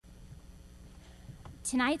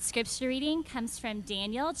Tonight's scripture reading comes from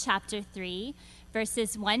Daniel chapter 3,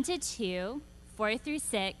 verses 1 to 2, 4 through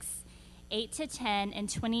 6, 8 to 10, and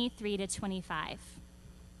 23 to 25.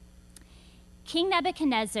 King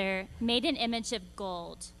Nebuchadnezzar made an image of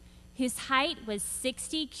gold, whose height was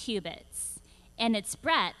 60 cubits, and its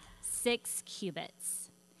breadth 6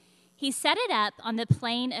 cubits. He set it up on the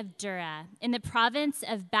plain of Dura in the province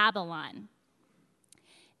of Babylon.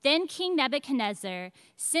 Then King Nebuchadnezzar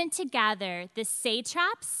sent to gather the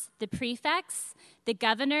satraps, the prefects, the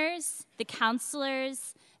governors, the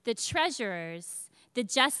counselors, the treasurers, the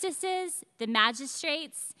justices, the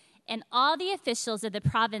magistrates, and all the officials of the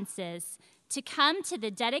provinces to come to the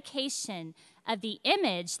dedication of the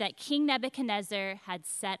image that King Nebuchadnezzar had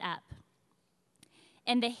set up.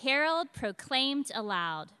 And the herald proclaimed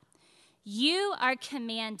aloud, "You are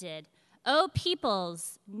commanded, O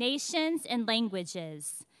peoples, nations, and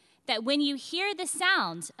languages, that when you hear the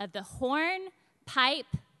sound of the horn, pipe,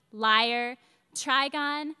 lyre,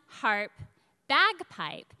 trigon, harp,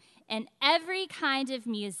 bagpipe, and every kind of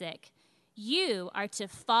music, you are to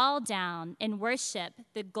fall down and worship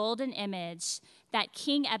the golden image that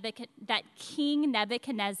King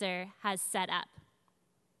Nebuchadnezzar has set up.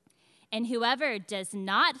 And whoever does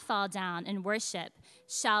not fall down and worship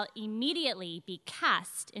shall immediately be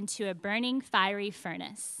cast into a burning fiery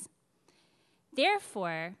furnace."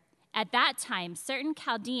 Therefore, at that time, certain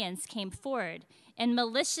Chaldeans came forward and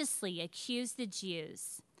maliciously accused the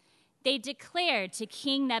Jews. They declared to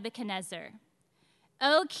King Nebuchadnezzar,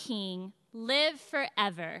 "O king, live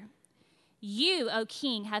forever. You, O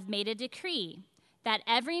king, have made a decree that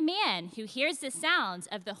every man who hears the sound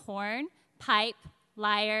of the horn, pipe,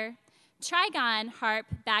 lyre, trigon, harp,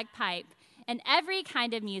 bagpipe, and every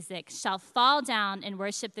kind of music shall fall down and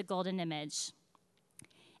worship the golden image.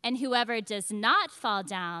 And whoever does not fall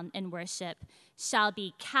down and worship shall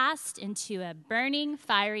be cast into a burning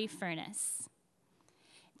fiery furnace.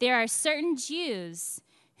 There are certain Jews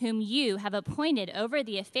whom you have appointed over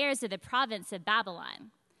the affairs of the province of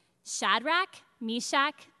Babylon, Shadrach,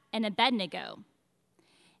 Meshach, and Abednego.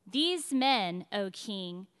 These men, O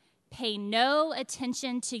king, pay no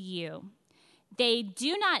attention to you. They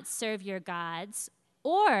do not serve your gods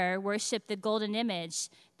or worship the golden image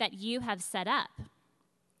that you have set up."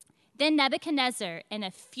 Then Nebuchadnezzar, in a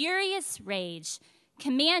furious rage,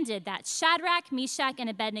 commanded that Shadrach, Meshach, and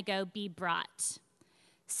Abednego be brought.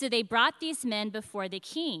 So they brought these men before the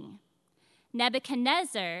king.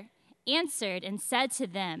 Nebuchadnezzar answered and said to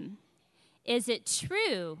them, "Is it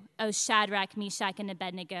true, O Shadrach, Meshach, and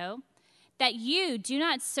Abednego, that you do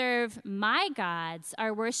not serve my gods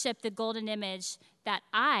or worship the golden image that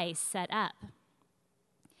I set up?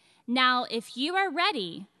 Now, if you are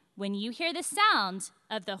ready, when you hear the sound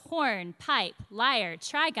of the horn, pipe, lyre,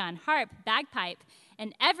 trigon, harp, bagpipe,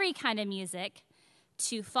 and every kind of music,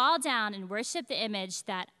 to fall down and worship the image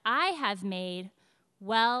that I have made,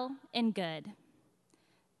 well and good.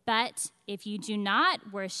 But if you do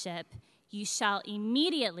not worship, you shall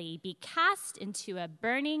immediately be cast into a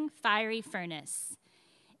burning fiery furnace.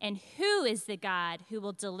 And who is the God who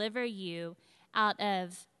will deliver you out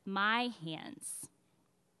of my hands?"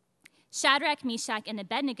 Shadrach, Meshach, and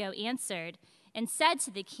Abednego answered and said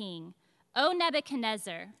to the king, "O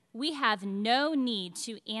Nebuchadnezzar, we have no need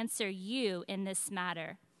to answer you in this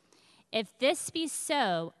matter. If this be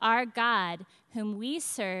so, our God, whom we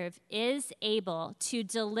serve, is able to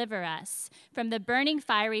deliver us from the burning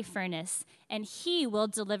fiery furnace, and he will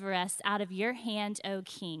deliver us out of your hand, O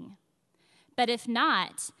king. But if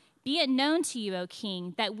not, be it known to you, O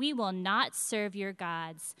king, that we will not serve your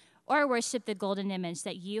gods or worship the golden image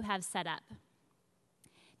that you have set up."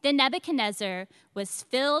 Then Nebuchadnezzar was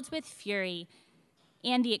filled with fury,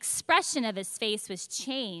 and the expression of his face was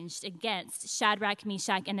changed against Shadrach,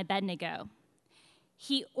 Meshach, and Abednego.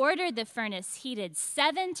 He ordered the furnace heated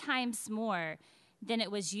 7 times more than it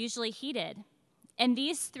was usually heated. And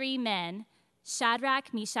these 3 men,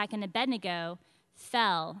 Shadrach, Meshach, and Abednego,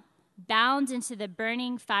 fell, bound into the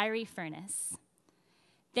burning fiery furnace.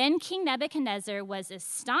 Then King Nebuchadnezzar was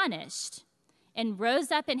astonished and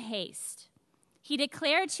rose up in haste. He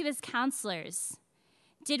declared to his counselors,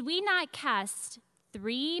 "Did we not cast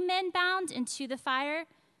 3 men bound into the fire?"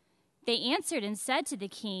 They answered and said to the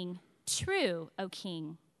king, "True, O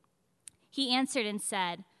king." He answered and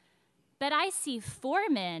said, "But I see 4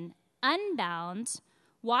 men unbound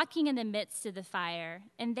walking in the midst of the fire,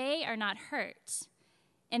 and they are not hurt.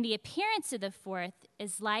 And the appearance of the 4th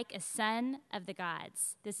is like a son of the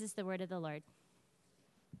gods." This is the word of the Lord.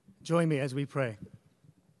 Join me as we pray.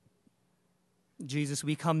 Jesus,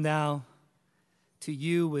 we come now to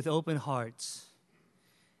you with open hearts,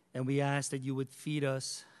 and we ask that you would feed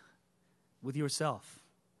us with yourself.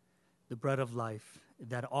 the bread of life,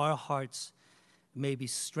 that our hearts may be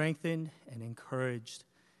strengthened and encouraged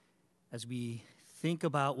as we think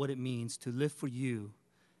about what it means to live for you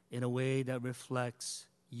in a way that reflects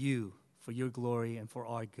you for your glory and for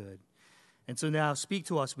our good. And so now speak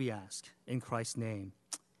to us, we ask, in Christ's name.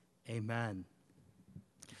 Amen.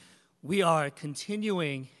 We are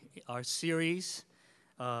continuing our series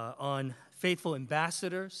on faithful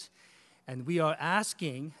ambassadors, and we are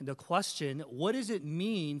asking the question, what does it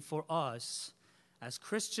mean for us as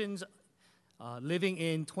Christians living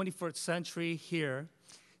in 21st century here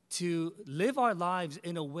to live our lives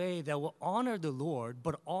in a way that will honor the Lord,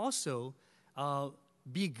 but also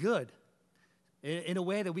be good, in a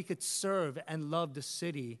way that we could serve and love the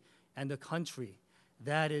city and the country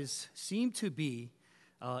that seem to be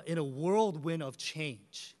in a whirlwind of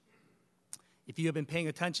change. If you have been paying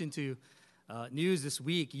attention to news this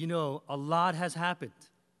week, you know a lot has happened.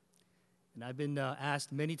 And I've been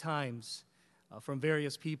asked many times from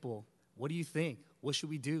various people, what do you think? What should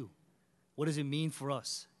we do? What does it mean for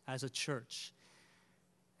us as a church?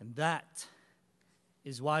 And that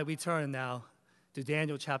is why we turn now to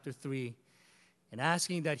Daniel chapter 3 and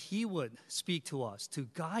asking that he would speak to us, to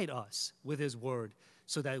guide us with his word,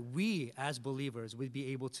 so that we as believers would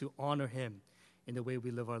be able to honor him in the way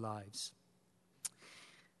we live our lives.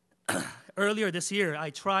 Earlier this year,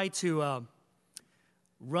 I tried to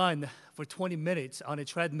run for 20 minutes on a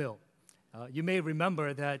treadmill. You may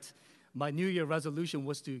remember that my New Year resolution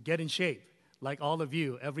was to get in shape, like all of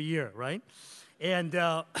you, every year, right? And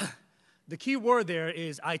the key word there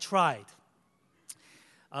is I tried.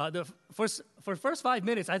 For the first 5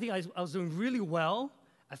 minutes, I think I was doing really well.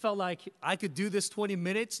 I felt like I could do this 20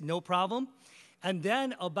 minutes, no problem. And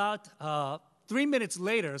then about 3 minutes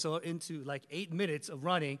later, so into like 8 minutes of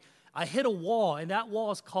running, I hit a wall, and that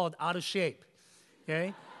wall is called out of shape,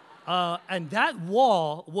 okay? And that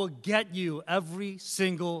wall will get you every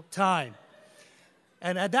single time.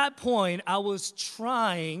 And at that point, I was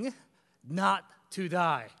trying not to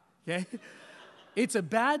die, okay? It's a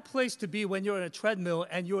bad place to be when you're on a treadmill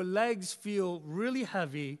and your legs feel really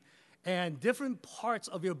heavy and different parts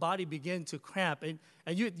of your body begin to cramp. And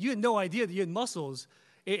you had no idea that you had muscles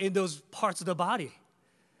in those parts of the body.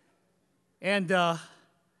 And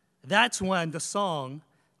that's when the song,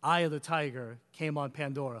 Eye of the Tiger, came on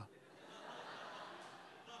Pandora.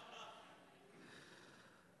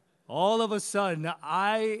 All of a sudden,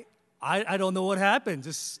 I don't know what happened.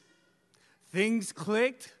 Just things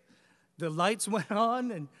clicked. The lights went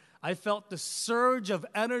on, and I felt the surge of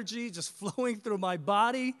energy just flowing through my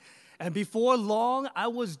body. And before long, I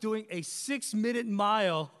was doing a 6-minute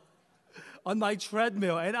mile on my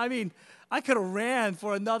treadmill. And I mean, I could have ran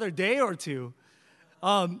for another day or two.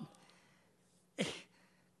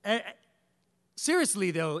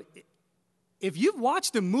 Seriously, though, if you've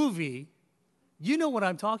watched the movie, you know what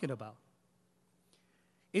I'm talking about.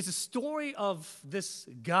 It's a story of this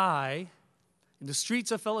guy in the streets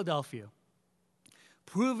of Philadelphia,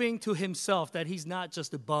 proving to himself that he's not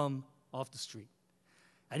just a bum off the street.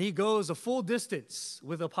 And he goes a full distance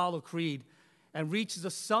with Apollo Creed and reaches the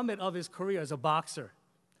summit of his career as a boxer.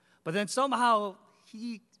 But then somehow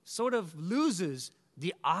he sort of loses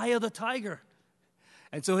the eye of the tiger.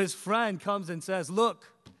 And so his friend comes and says,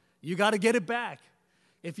 look, you got to get it back.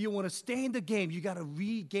 If you want to stay in the game, you got to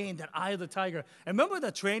regain that eye of the tiger. And remember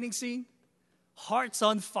the training scene? Hearts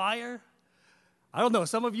on fire. I don't know,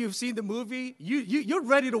 some of you have seen the movie. You're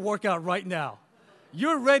ready to work out right now.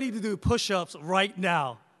 You're ready to do push-ups right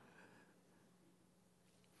now.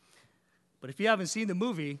 But if you haven't seen the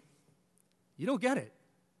movie, you don't get it.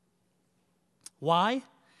 Why?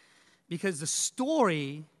 Because the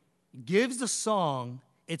story gives the song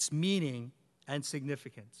its meaning and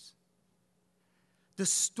significance. The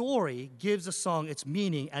story gives the song its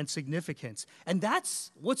meaning and significance. And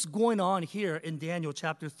that's what's going on here in Daniel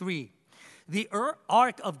chapter 3. The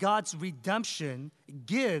ark of God's redemption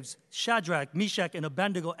gives Shadrach, Meshach, and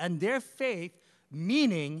Abednego and their faith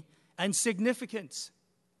meaning and significance.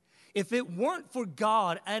 If it weren't for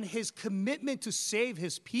God and his commitment to save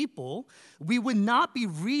his people, we would not be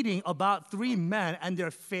reading about 3 men and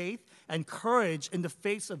their faith and courage in the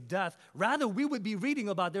face of death. Rather, we would be reading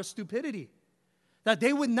about their stupidity, that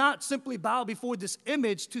they would not simply bow before this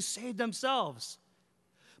image to save themselves.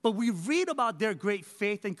 But we read about their great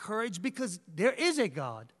faith and courage because there is a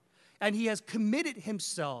God, and he has committed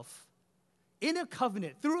himself in a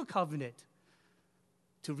covenant, through a covenant,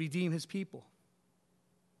 to redeem his people.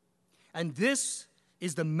 And this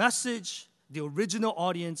is the message the original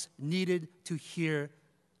audience needed to hear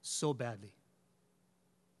so badly.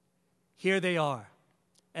 Here they are,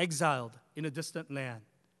 exiled in a distant land.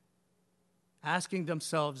 asking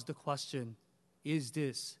themselves the question, is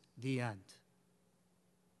this the end?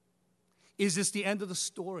 Is this the end of the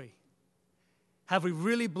story? Have we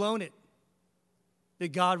really blown it?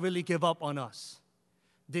 Did God really give up on us?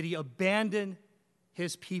 Did he abandon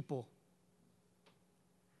his people?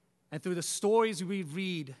 And through the stories we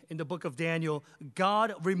read in the book of Daniel,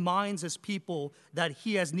 God reminds his people that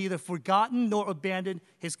he has neither forgotten nor abandoned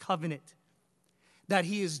his covenant, that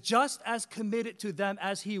he is just as committed to them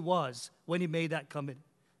as he was when he made that covenant.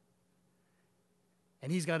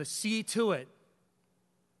 And he's got to see to it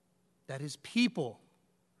that his people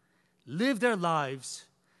live their lives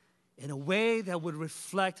in a way that would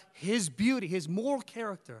reflect his beauty, his moral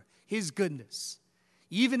character, his goodness,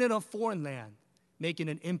 even in a foreign land, making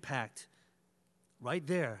an impact right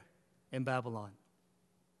there in Babylon.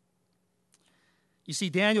 You see,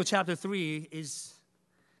 Daniel chapter 3 is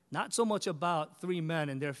not so much about three men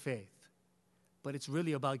and their faith, but it's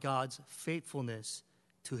really about God's faithfulness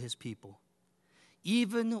to his people.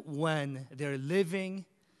 Even when they're living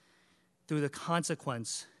through the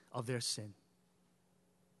consequence of their sin.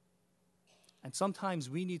 And sometimes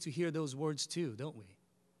we need to hear those words too, don't we?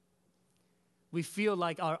 We feel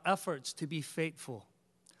like our efforts to be faithful,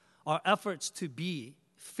 our efforts to be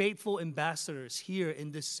faithful ambassadors here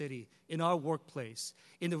in this city, in our workplace,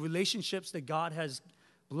 in the relationships that God has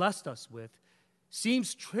blessed us with,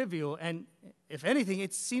 seems trivial, and if anything,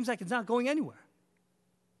 it seems like it's not going anywhere.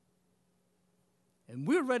 And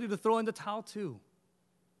we're ready to throw in the towel too.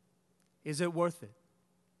 Is it worth it?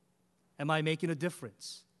 Am I making a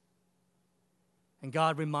difference? And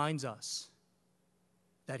God reminds us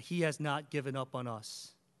that he has not given up on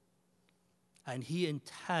us. And he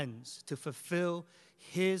intends to fulfill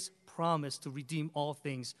his promise to redeem all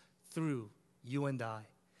things through you and I.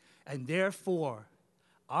 And therefore,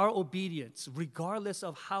 our obedience, regardless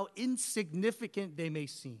of how insignificant they may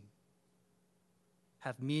seem,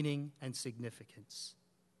 have meaning and significance.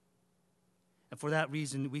 And for that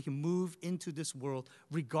reason, we can move into this world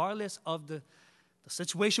regardless of the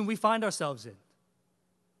situation we find ourselves in,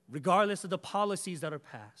 regardless of the policies that are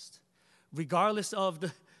passed, regardless of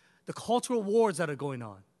the cultural wars that are going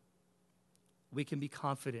on. We can be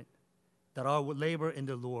confident that our labor in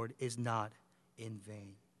the Lord is not in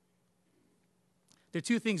vain. There are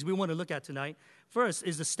two things we want to look at tonight. First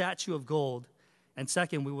is the statue of gold, and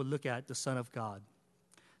second, we will look at the Son of God.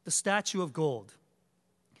 The statue of gold.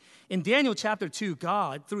 In Daniel chapter 2,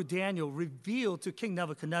 God, through Daniel, revealed to King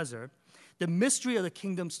Nebuchadnezzar the mystery of the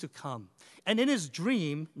kingdoms to come. And in his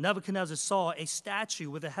dream, Nebuchadnezzar saw a statue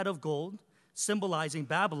with a head of gold, symbolizing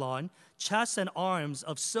Babylon, chests and arms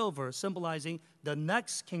of silver, symbolizing the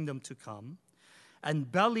next kingdom to come,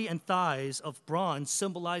 and belly and thighs of bronze,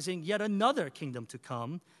 symbolizing yet another kingdom to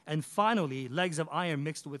come, and finally, legs of iron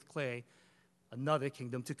mixed with clay, another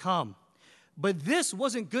kingdom to come. But this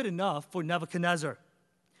wasn't good enough for Nebuchadnezzar.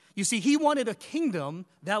 You see, he wanted a kingdom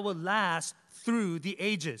that would last through the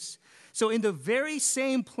ages. So in the very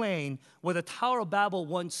same plain where the Tower of Babel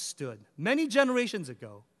once stood, many generations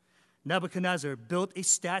ago, Nebuchadnezzar built a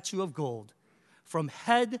statue of gold from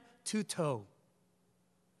head to toe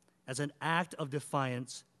as an act of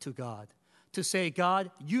defiance to God. To say,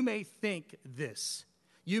 God, you may think this,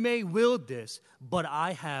 you may will this, but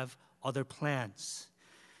I have other plans.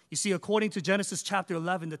 You see, according to Genesis chapter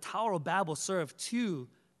 11, the Tower of Babel served two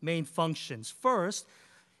main functions. First,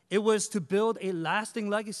 it was to build a lasting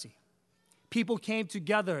legacy. People came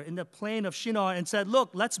together in the plain of Shinar and said, look,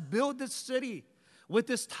 let's build this city with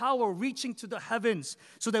this tower reaching to the heavens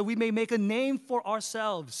so that we may make a name for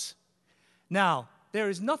ourselves. Now, there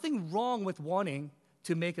is nothing wrong with wanting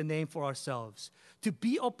to make a name for ourselves, to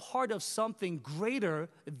be a part of something greater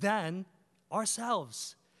than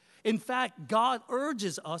ourselves. In fact, God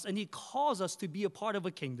urges us and he calls us to be a part of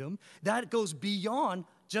a kingdom that goes beyond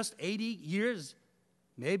just 80 years,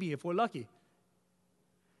 maybe if we're lucky.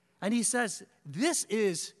 And he says, this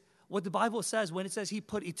is what the Bible says when it says he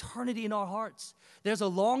put eternity in our hearts. There's a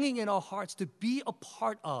longing in our hearts to be a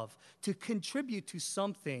part of, to contribute to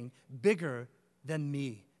something bigger than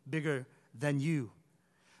me, bigger than you.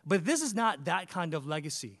 But this is not that kind of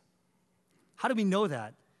legacy. How do we know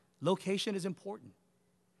that? Location is important.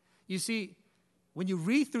 You see, when you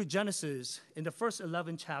read through Genesis in the first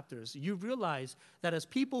 11 chapters, you realize that as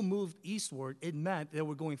people moved eastward, it meant they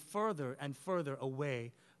were going further and further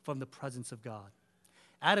away from the presence of God.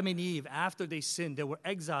 Adam and Eve, after they sinned, they were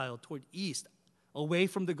exiled toward east, away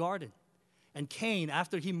from the garden. And Cain,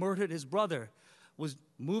 after he murdered his brother, was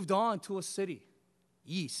moved on to a city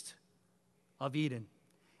east of Eden.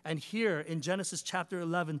 And here in Genesis chapter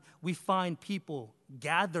 11, we find people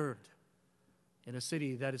gathered in a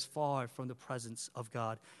city that is far from the presence of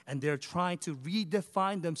God. And they're trying to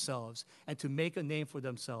redefine themselves and to make a name for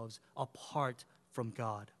themselves apart from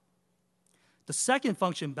God. The second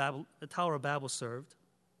function the Tower of Babel served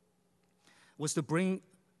was to bring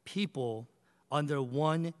people under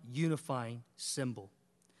one unifying symbol.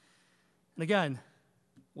 And again,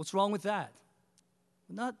 what's wrong with that?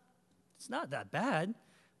 It's not that bad.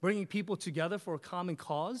 Bringing people together for a common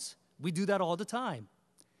cause, we do that all the time.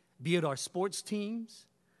 Be it our sports teams,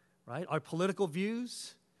 right? Our political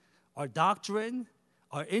views, our doctrine,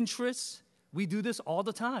 our interests, we do this all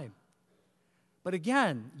the time. But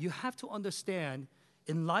again, you have to understand,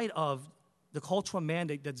 in light of the cultural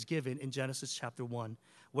mandate that's given in Genesis chapter 1,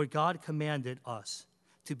 where God commanded us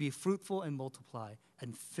to be fruitful and multiply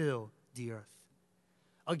and fill the earth.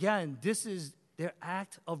 Again, this is their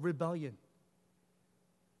act of rebellion.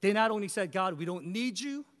 They not only said, God, we don't need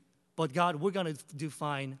you, but God, we're going to do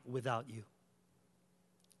fine without you.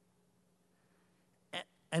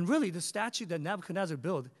 And really, the statue that Nebuchadnezzar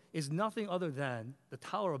built is nothing other than the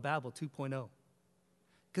Tower of Babel 2.0.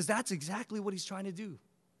 Because that's exactly what he's trying to do.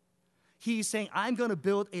 He's saying, I'm going to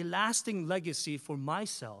build a lasting legacy for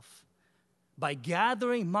myself by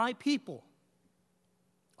gathering my people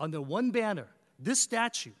under one banner, this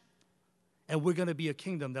statue, and we're going to be a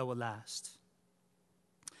kingdom that will last.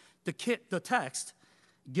 The text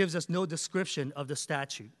gives us no description of the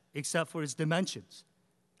statue except for its dimensions.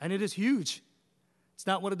 And it is huge. It's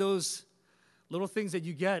not one of those little things that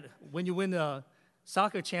you get when you win a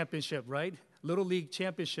soccer championship, right? Little League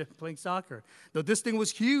championship playing soccer. No, this thing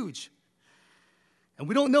was huge. And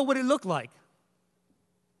we don't know what it looked like.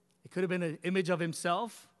 It could have been an image of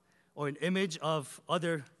himself or an image of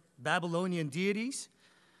other Babylonian deities.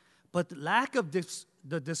 But the lack of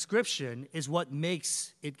the description is what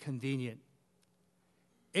makes it convenient.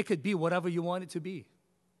 It could be whatever you want it to be.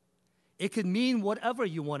 It could mean whatever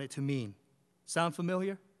you want it to mean. Sound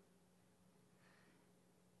familiar?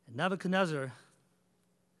 And Nebuchadnezzar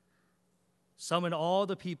summoned all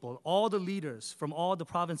the people, all the leaders from all the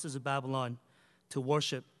provinces of Babylon to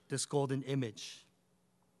worship this golden image.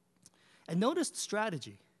 And notice the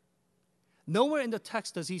strategy. Nowhere in the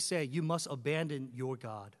text does he say, you must abandon your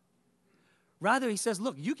God. Rather, he says,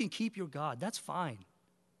 look, you can keep your God. That's fine.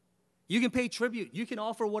 You can pay tribute. You can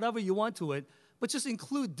offer whatever you want to it, but just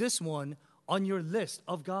include this one on your list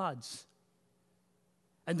of gods.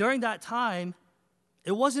 And during that time,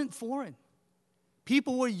 it wasn't foreign.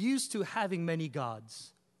 People were used to having many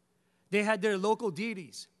gods. They had their local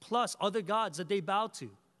deities, plus other gods that they bowed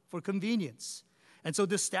to for convenience. And so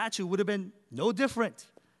this statue would have been no different.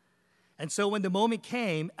 And so when the moment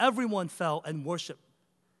came, everyone fell and worshiped,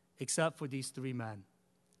 except for these three men.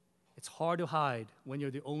 It's hard to hide when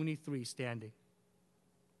you're the only three standing.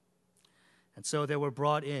 And so they were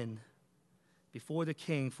brought in before the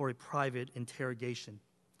king for a private interrogation.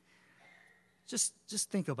 Just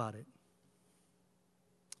think about it.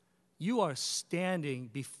 You are standing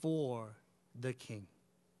before the king,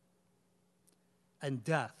 and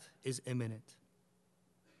death is imminent.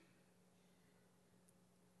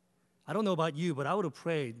 I don't know about you, but I would have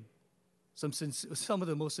prayed some of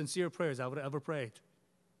the most sincere prayers I would have ever prayed.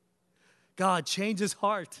 God, change his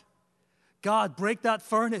heart. God, break that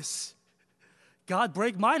furnace. God,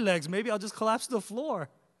 break my legs. Maybe I'll just collapse to the floor.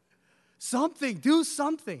 Something, do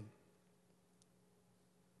something.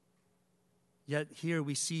 Yet here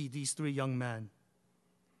we see these three young men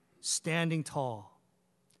standing tall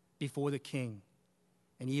before the king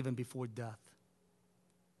and even before death.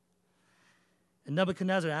 And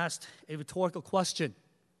Nebuchadnezzar asked a rhetorical question.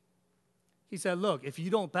 He said, look, if you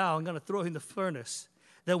don't bow, I'm going to throw you in the furnace.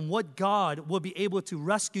 Then what God will be able to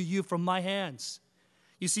rescue you from my hands?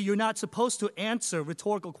 You see, you're not supposed to answer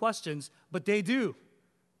rhetorical questions, but they do.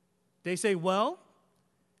 They say, well,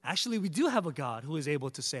 actually, we do have a God who is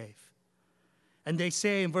able to save. And they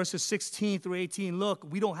say in verses 16 through 18, look,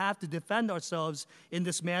 we don't have to defend ourselves in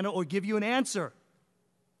this manner or give you an answer.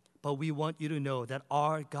 But we want you to know that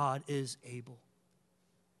our God is able.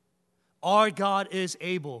 Our God is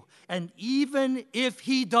able. And even if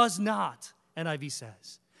he does not, NIV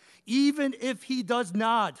says, even if he does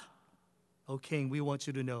not, O king, we want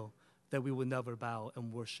you to know that we will never bow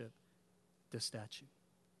and worship this statue.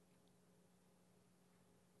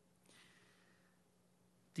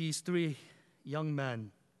 These three young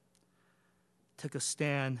men took a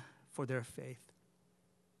stand for their faith.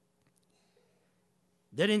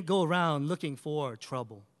 They didn't go around looking for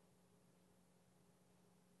trouble.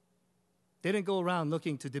 They didn't go around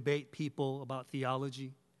looking to debate people about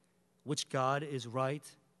theology, which God is right.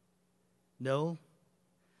 No.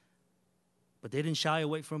 But they didn't shy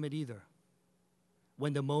away from it either.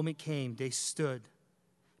 when the moment came, they stood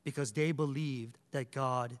because they believed that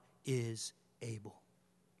God is able.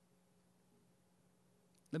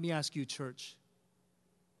 Let me ask you, church,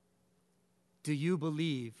 do you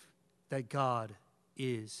believe that God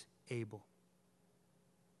is able?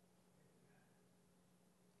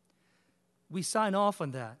 We sign off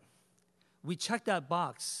on that. We check that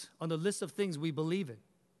box on the list of things we believe in.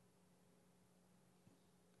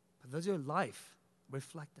 But does your life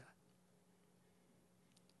reflect that?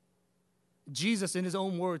 Jesus, in his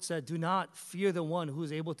own words, said, do not fear the one who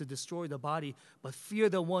is able to destroy the body, but fear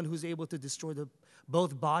the one who is able to destroy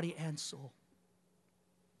both body and soul.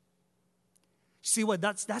 See what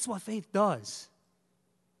that's what faith does.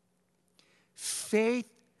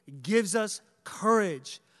 Faith gives us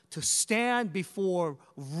courage to stand before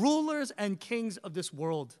rulers and kings of this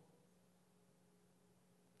world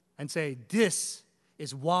and say, this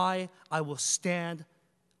is why I will stand,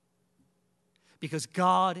 because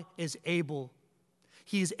God is able.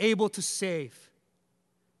 He is able to save.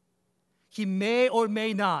 He may or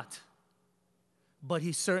may not, but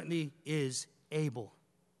he certainly is able.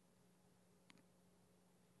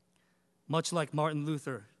 Much like Martin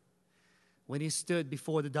Luther, when he stood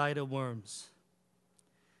before the Diet of Worms,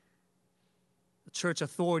 the church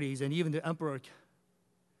authorities and even the emperor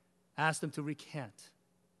asked him to recant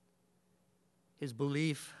his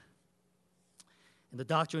belief in the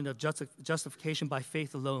doctrine of justification by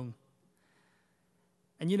faith alone.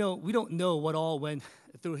 And we don't know what all went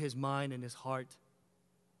through his mind and his heart,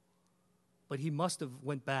 but he must have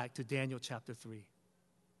went back to Daniel chapter 3.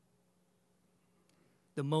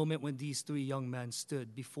 The moment when these three young men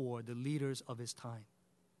stood before the leaders of his time.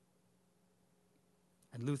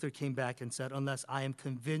 And Luther came back and said, unless I am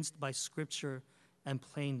convinced by Scripture and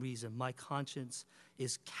plain reason, my conscience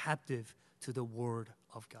is captive to the Word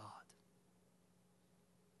of God.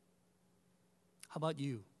 How about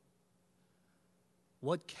you?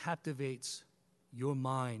 What captivates your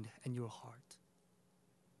mind and your heart?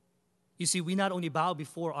 You see, we not only bow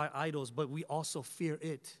before our idols, but we also fear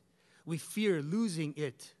it. We fear losing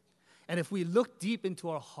it. And if we look deep into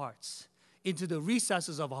our hearts, into the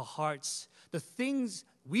recesses of our hearts, the things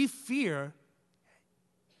we fear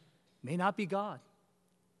may not be God.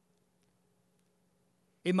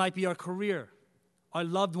 It might be our career, our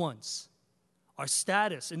loved ones, our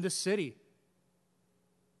status in the city.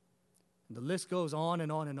 And the list goes on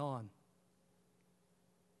and on and on.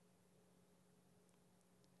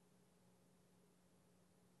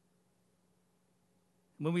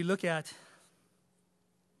 When we look at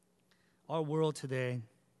our world today,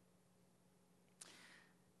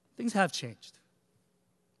 things have changed,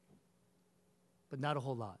 but not a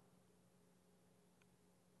whole lot.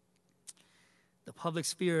 The public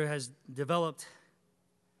sphere has developed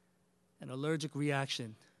an allergic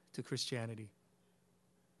reaction to Christianity,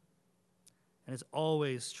 and is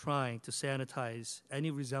always trying to sanitize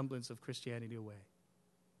any resemblance of Christianity away.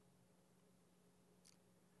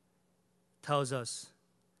 Tells us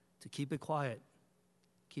to keep it quiet,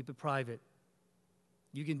 keep it private.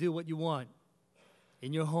 You can do what you want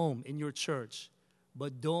in your home, in your church,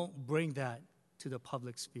 but don't bring that to the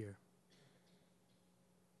public sphere.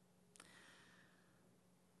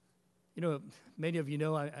 Many of you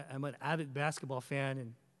know I'm an avid basketball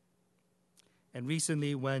fan, and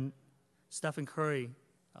recently when Stephen Curry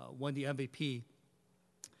won the MVP,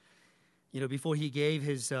 before he gave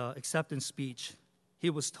his acceptance speech,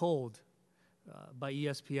 he was told by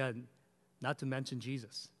ESPN not to mention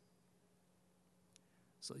Jesus.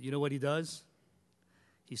 So you know what he does?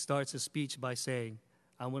 He starts his speech by saying,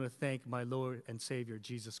 I want to thank my Lord and Savior,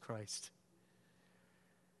 Jesus Christ.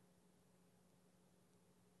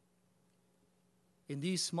 In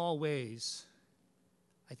these small ways,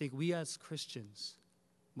 I think we as Christians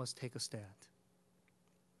must take a stand.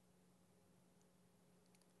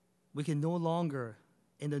 We can no longer,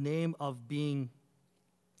 in the name of being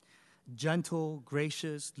gentle,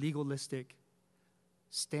 gracious, legalistic,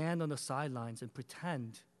 stand on the sidelines and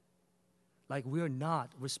pretend like we're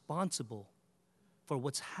not responsible for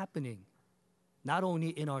what's happening, not only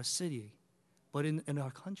in our city, but in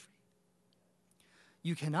our country.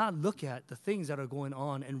 You cannot look at the things that are going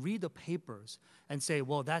on and read the papers and say,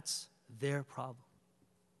 well, that's their problem.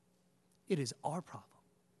 It is our problem.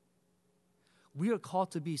 We are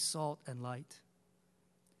called to be salt and light.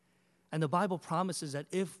 And the Bible promises that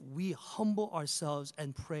if we humble ourselves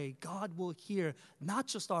and pray, God will hear not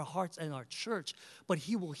just our hearts and our church, but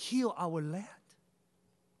He will heal our land.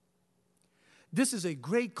 This is a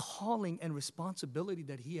great calling and responsibility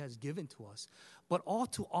that He has given to us. But all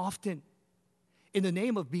too often, in the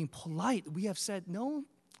name of being polite, we have said, no,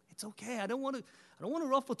 it's okay. I don't want to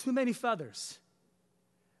ruffle too many feathers.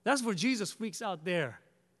 That's where Jesus freaks out there.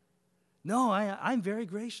 No, I'm very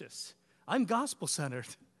gracious. I'm gospel-centered.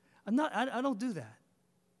 I don't do that.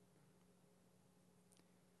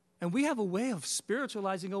 And we have a way of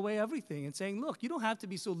spiritualizing away everything and saying, look, you don't have to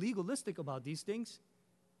be so legalistic about these things.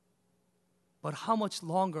 But how much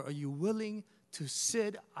longer are you willing to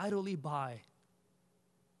sit idly by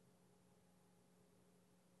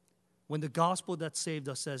when the gospel that saved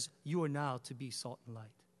us says, you are now to be salt and light?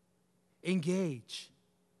 Engage.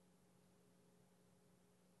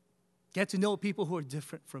 Get to know people who are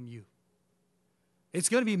different from you. It's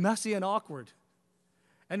going to be messy and awkward.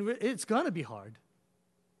 And it's going to be hard.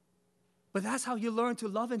 But that's how you learn to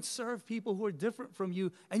love and serve people who are different from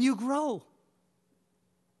you, and you grow.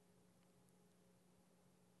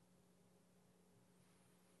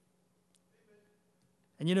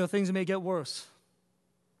 And you know, things may get worse.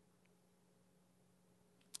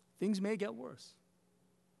 Things may get worse.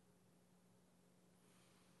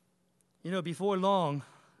 You know, before long,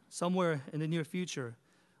 somewhere in the near future,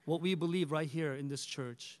 what we believe right here in this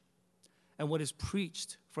church and what is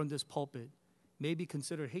preached from this pulpit may be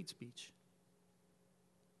considered hate speech.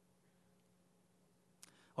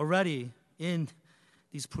 Already in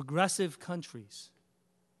these progressive countries,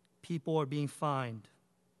 people are being fined,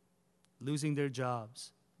 losing their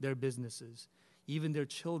jobs, their businesses, even their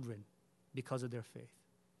children because of their faith.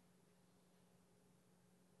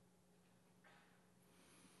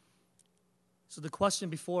 So the question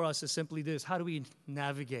before us is simply this: how do we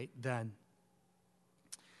navigate then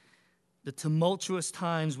the tumultuous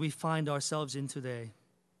times we find ourselves in today,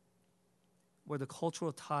 where the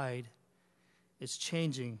cultural tide is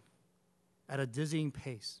changing at a dizzying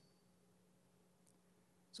pace?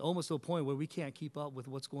 It's almost to a point where we can't keep up with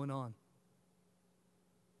what's going on.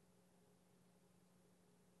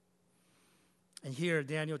 And here,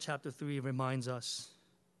 Daniel chapter 3 reminds us,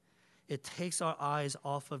 it takes our eyes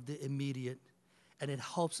off of the immediate and it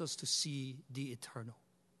helps us to see the eternal.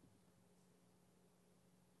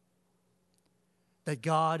 That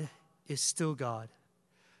God is still God,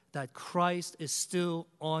 that Christ is still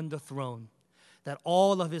on the throne, that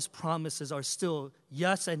all of his promises are still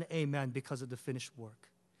yes and amen because of the finished work.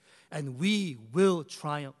 And we will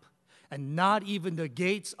triumph, and not even the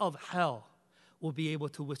gates of hell will be able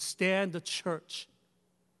to withstand the church.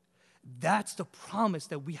 That's the promise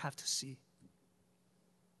that we have to see.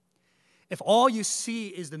 If all you see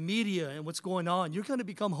is the media and what's going on, you're going to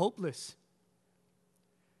become hopeless.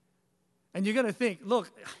 And you're going to think, look,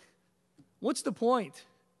 what's the point?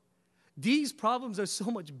 These problems are so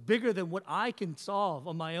much bigger than what I can solve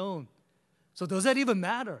on my own. So does that even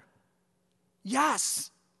matter? Yes.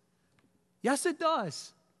 Yes, it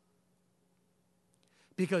does.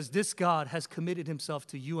 Because this God has committed himself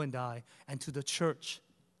to you and I and to the church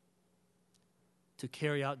to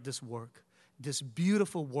carry out this work, this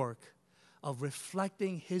beautiful work of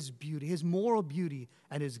reflecting his beauty, his moral beauty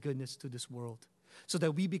and his goodness to this world, so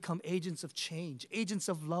that we become agents of change, agents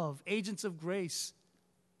of love, agents of grace,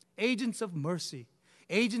 agents of mercy,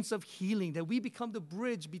 agents of healing, that we become the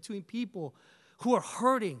bridge between people who are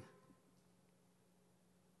hurting.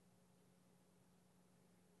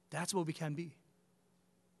 That's what we can be.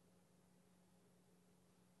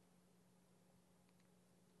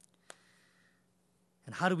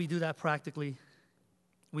 And how do we do that practically?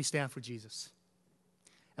 We stand for Jesus.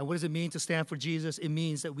 And what does it mean to stand for Jesus? It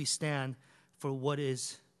means that we stand for what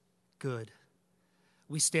is good.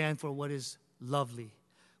 We stand for what is lovely.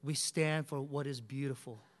 We stand for what is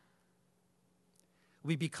beautiful.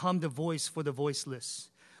 We become the voice for the voiceless.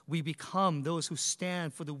 We become those who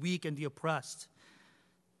stand for the weak and the oppressed.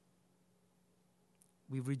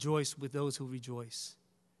 We rejoice with those who rejoice.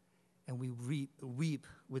 And we weep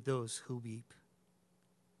with those who weep.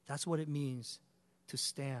 That's what it means to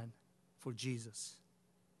stand for Jesus.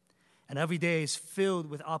 And every day is filled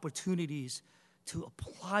with opportunities to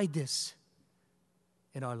apply this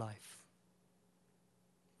in our life.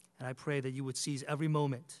 And I pray that you would seize every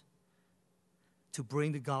moment to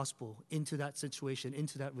bring the gospel into that situation,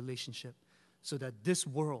 into that relationship, so that this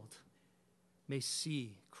world may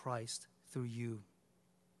see Christ through you.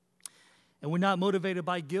 And we're not motivated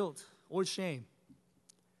by guilt or shame,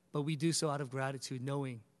 but we do so out of gratitude,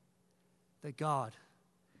 knowing that God,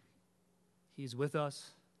 he is with us,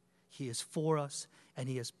 he is for us, and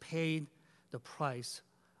he has paid the price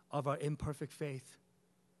of our imperfect faith.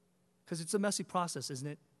 Because it's a messy process, isn't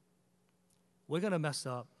it? We're going to mess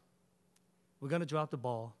up. We're going to drop the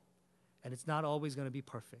ball. And it's not always going to be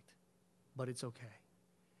perfect. But it's okay.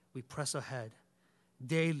 We press ahead.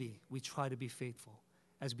 Daily, we try to be faithful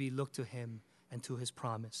as we look to him and to his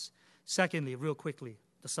promise. Secondly, real quickly,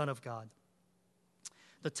 the Son of God.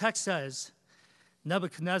 The text says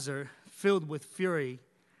Nebuchadnezzar, filled with fury,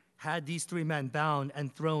 had these three men bound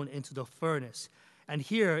and thrown into the furnace. And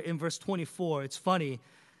here in verse 24, it's funny.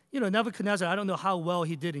 Nebuchadnezzar, I don't know how well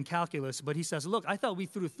he did in calculus, but he says, look, I thought we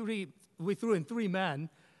threw in three men,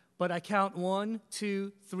 but I count 1,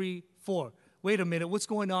 2, 3, 4. Wait a minute, what's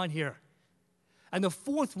going on here? And the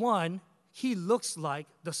fourth one, he looks like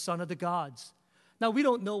the son of the gods. Now, we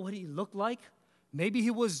don't know what he looked like. Maybe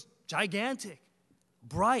he was gigantic,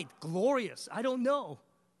 bright, glorious. I don't know.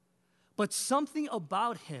 But something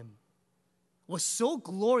about him was so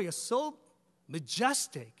glorious, so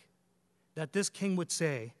majestic, that this king would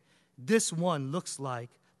say, this one looks like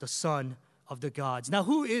the son of the gods. Now,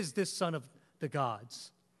 who is this son of the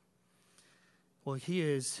gods? Well, he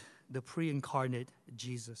is the pre-incarnate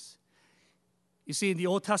Jesus. You see, in the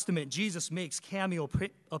Old Testament, Jesus makes cameo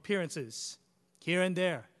appearances here and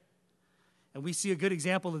there. And we see a good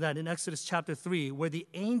example of that in Exodus chapter 3, where the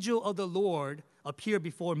angel of the Lord appeared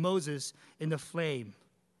before Moses in the flame.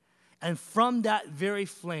 And from that very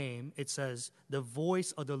flame, it says, the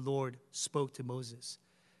voice of the Lord spoke to Moses.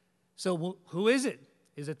 So who is it?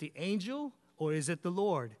 Is it the angel or is it the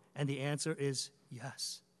Lord? And the answer is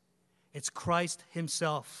yes. It's Christ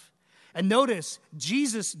himself. And notice,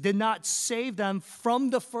 Jesus did not save them from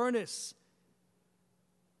the furnace.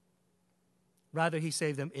 Rather, he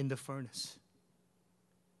saved them in the furnace.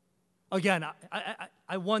 Again,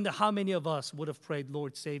 I wonder how many of us would have prayed,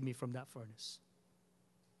 Lord, save me from that furnace.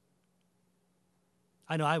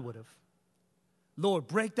 I know I would have. Lord,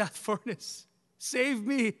 break that furnace. Save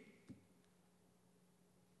me.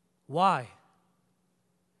 Why?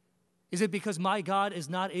 Is it because my God is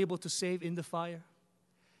not able to save in the fire?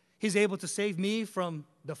 He's able to save me from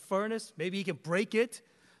the furnace. Maybe he can break it,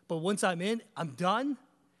 but once I'm in, I'm done.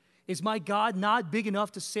 Is my God not big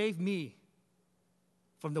enough to save me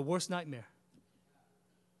from the worst nightmare?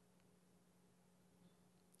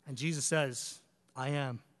 And Jesus says, I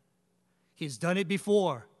am. He's done it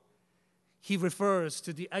before. He refers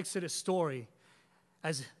to the Exodus story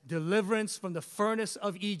as deliverance from the furnace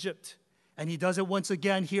of Egypt. And he does it once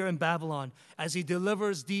again here in Babylon as he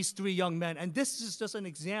delivers these three young men. And this is just an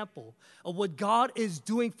example of what God is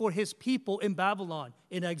doing for his people in Babylon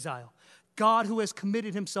in exile. God, who has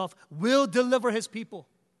committed himself, will deliver his people.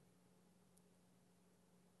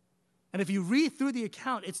 And if you read through the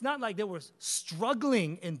account, it's not like they were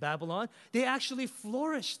struggling in Babylon. They actually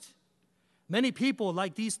flourished. Many people,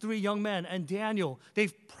 like these three young men and Daniel,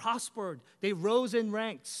 they've prospered. They rose in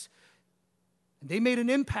ranks. And they made an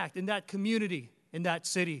impact in that community, in that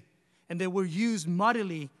city. And they were used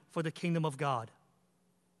mightily for the kingdom of God.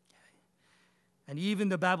 And even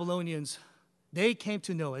the Babylonians, they came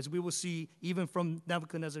to know, as we will see even from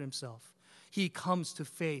Nebuchadnezzar himself, he comes to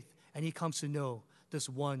faith and he comes to know this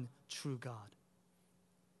one true God.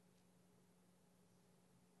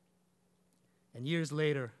 And years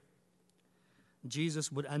later,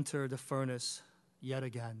 Jesus would enter the furnace yet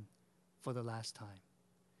again for the last time.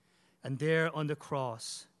 And there on the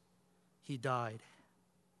cross, he died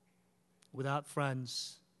without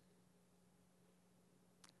friends,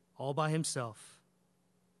 all by himself,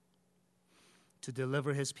 to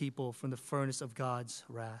deliver his people from the furnace of God's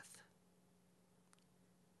wrath.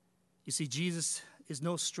 You see, Jesus is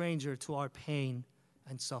no stranger to our pain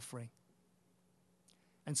and suffering.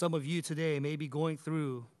 And some of you today may be going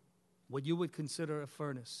through what you would consider a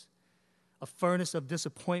furnace of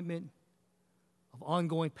disappointment, of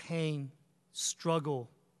ongoing pain, struggle,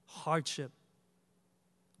 hardship,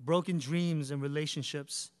 broken dreams and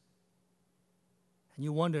relationships. And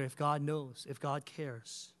you wonder if God knows, if God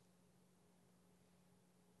cares.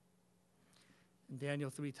 And Daniel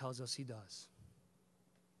 3 tells us he does.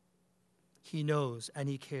 He knows and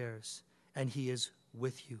he cares and he is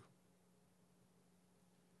with you.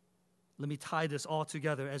 Let me tie this all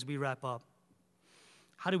together as we wrap up.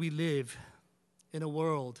 How do we live in a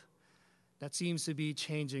world that seems to be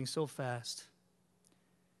changing so fast?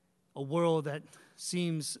 A world that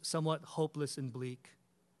seems somewhat hopeless and bleak.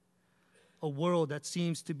 A world that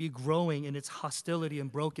seems to be growing in its hostility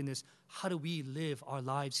and brokenness. How do we live our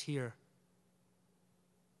lives here?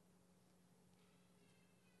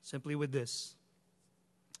 Simply with this.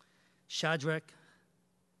 Shadrach,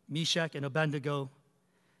 Meshach, and Abednego,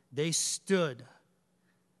 they stood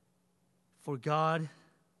for God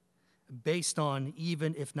based on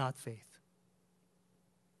even if not faith.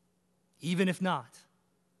 Even if not.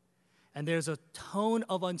 And there's a tone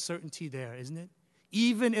of uncertainty there, isn't it?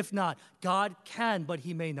 Even if not. God can, but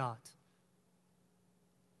he may not.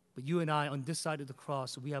 But you and I, on this side of the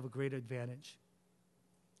cross, we have a great advantage.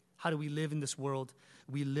 How do we live in this world?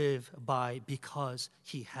 We live because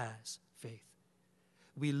he has faith.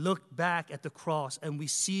 we look back at the cross and we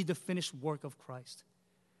see the finished work of Christ,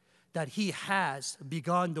 that he has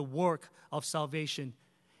begun the work of salvation,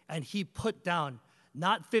 and he put down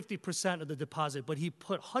not 50% of the deposit, but he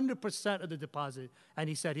put 100% of the deposit, and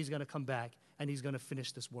he said he's going to come back and he's going to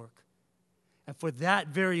finish this work. And for that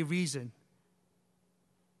very reason,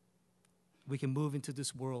 we can move into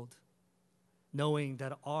this world knowing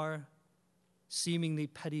that our seemingly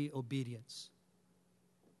petty obedience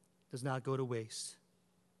does not go to waste,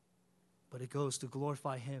 but it goes to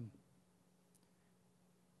glorify him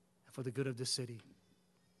and for the good of this city.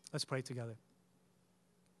 Let's pray together.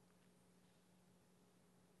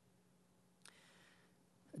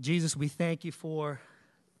 Jesus, we thank you for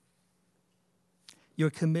your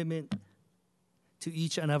commitment to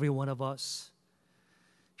each and every one of us,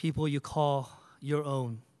 people you call your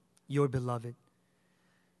own, your beloved.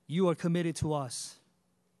 You are committed to us,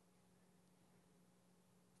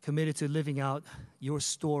 committed to living out your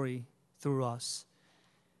story through us,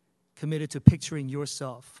 committed to picturing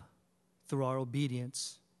yourself through our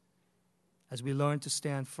obedience as we learn to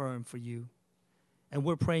stand firm for you. And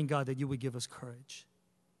we're praying, God, that you would give us courage.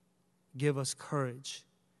 Give us courage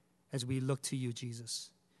as we look to you, Jesus.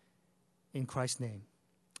 In Christ's name,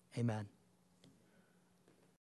 amen.